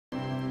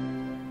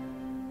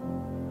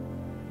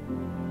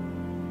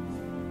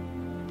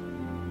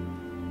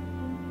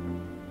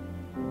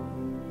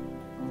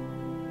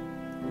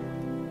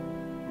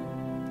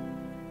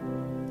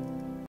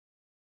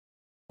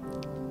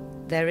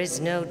There is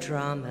no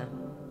drama.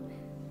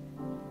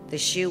 The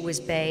shoe was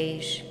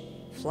beige,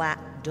 flat,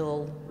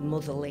 dull,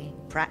 motherly,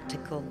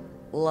 practical,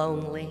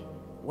 lonely,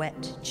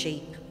 wet,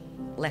 cheap,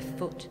 left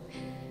foot.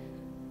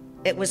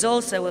 It was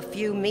also a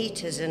few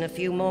meters and a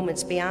few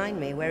moments behind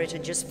me where it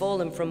had just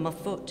fallen from my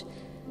foot.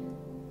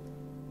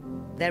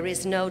 There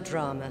is no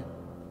drama,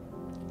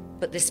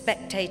 but the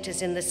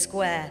spectators in the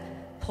square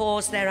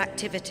paused their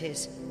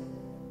activities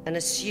and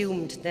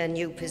assumed their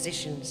new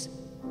positions.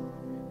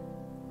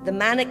 The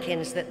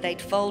mannequins that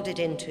they'd folded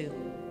into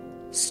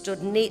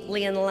stood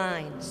neatly in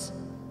lines,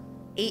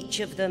 each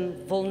of them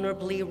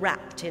vulnerably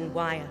wrapped in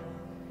wire.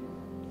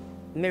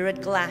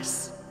 Mirrored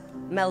glass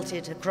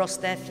melted across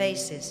their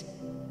faces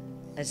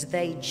as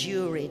they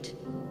juried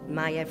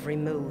my every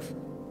move.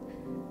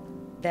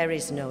 There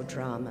is no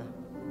drama.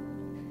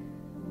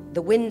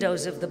 The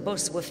windows of the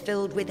bus were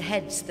filled with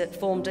heads that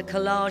formed a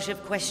collage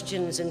of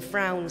questions and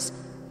frowns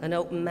and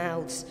open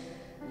mouths.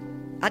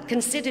 I'd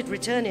considered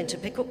returning to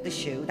pick up the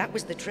shoe. That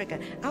was the trigger.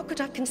 How could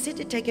I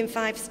consider taking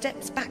 5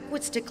 steps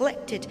backwards to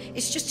collect it?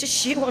 It's just a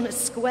shoe on a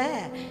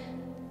square.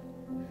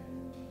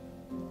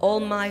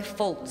 All my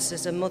faults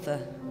as a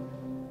mother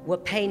were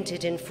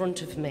painted in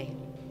front of me,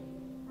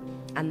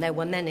 and there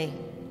were many.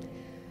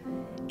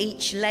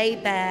 Each lay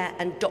bare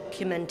and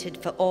documented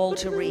for all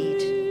to read.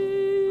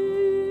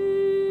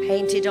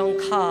 Painted on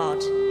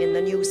card in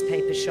the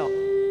newspaper shop.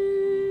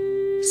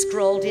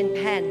 Scrawled in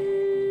pen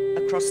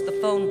across the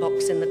phone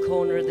box in the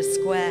corner of the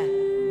square.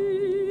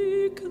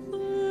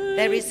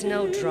 There is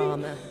no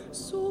drama.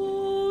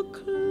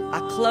 I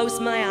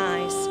closed my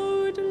eyes,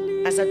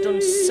 as I'd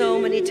done so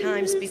many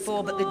times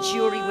before, but the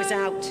jury was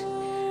out,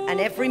 and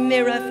every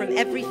mirror from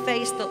every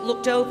face that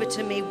looked over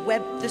to me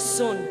webbed the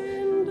sun,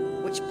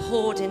 which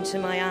poured into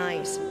my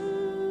eyes.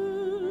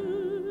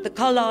 The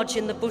collage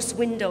in the bus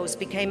windows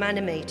became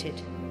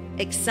animated,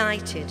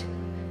 excited.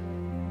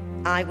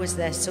 I was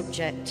their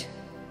subject.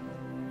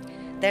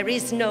 There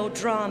is no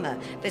drama.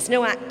 There's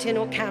no acting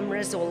or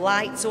cameras or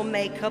lights or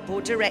makeup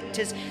or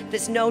directors.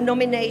 There's no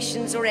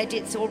nominations or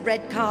edits or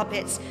red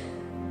carpets.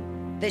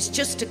 There's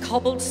just a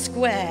cobbled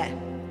square.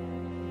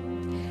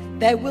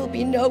 There will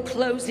be no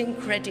closing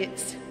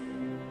credits.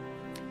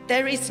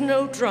 There is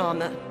no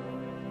drama.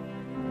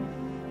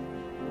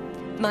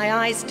 My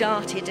eyes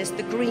darted as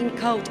the green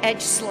coat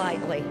edged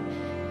slightly.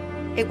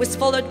 It was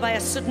followed by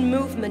a sudden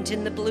movement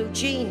in the blue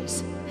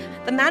jeans.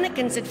 The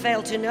mannequins had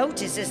failed to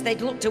notice as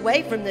they'd looked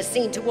away from the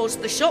scene towards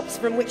the shops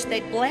from which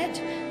they'd bled.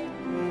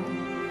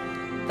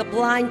 The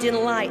blinding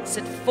lights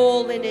had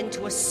fallen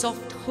into a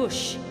soft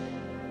hush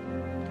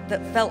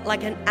that felt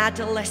like an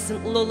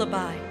adolescent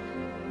lullaby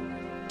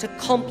to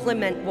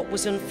complement what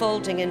was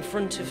unfolding in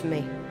front of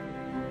me.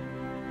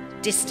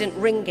 Distant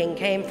ringing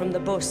came from the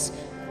bus,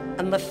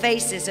 and the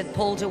faces had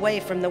pulled away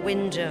from the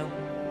window.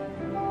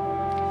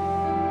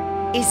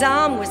 His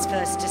arm was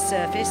first to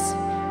surface,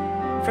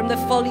 from the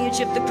foliage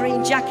of the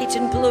green jacket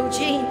and blue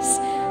jeans.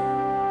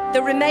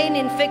 The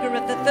remaining figure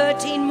of the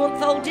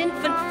 13-month-old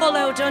infant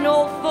followed on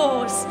all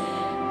fours.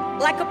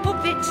 Like a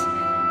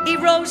puppet, he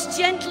rose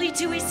gently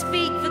to his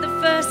feet for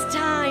the first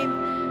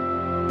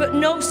time, but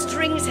no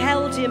strings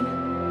held him,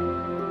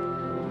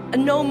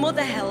 and no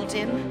mother held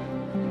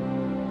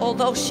him,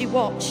 although she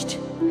watched.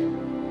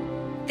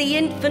 The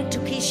infant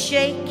took his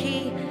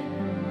shaky,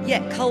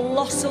 yet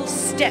colossal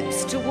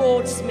steps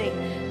towards me,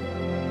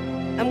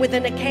 and with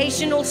an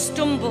occasional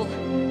stumble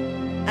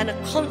and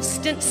a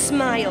constant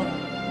smile,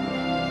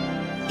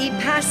 he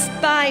passed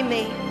by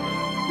me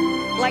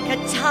like a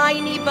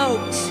tiny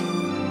boat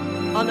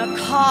on a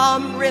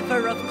calm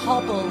river of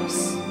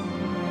cobbles.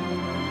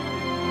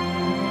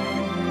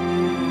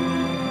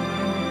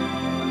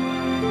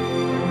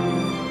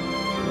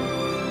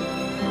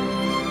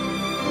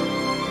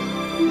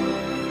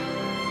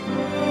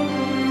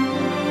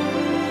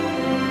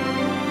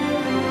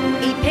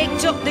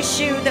 Picked up the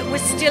shoe that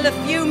was still a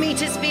few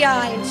meters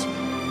behind,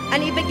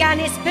 and he began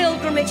his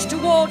pilgrimage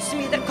towards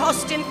me that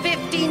cost him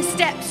 15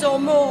 steps or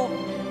more.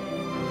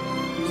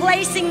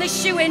 Placing the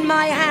shoe in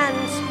my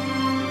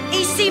hand,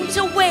 he seemed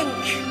to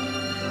wink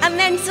and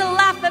then to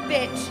laugh a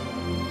bit.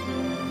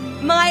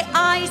 My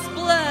eyes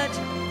blurred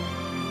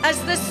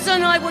as the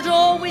son I would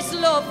always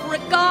love,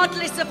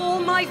 regardless of all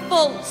my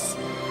faults,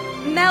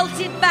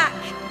 melted back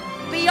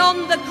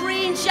beyond the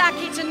green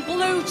jacket and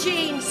blue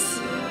jeans.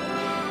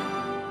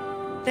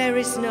 There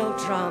is no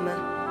drama.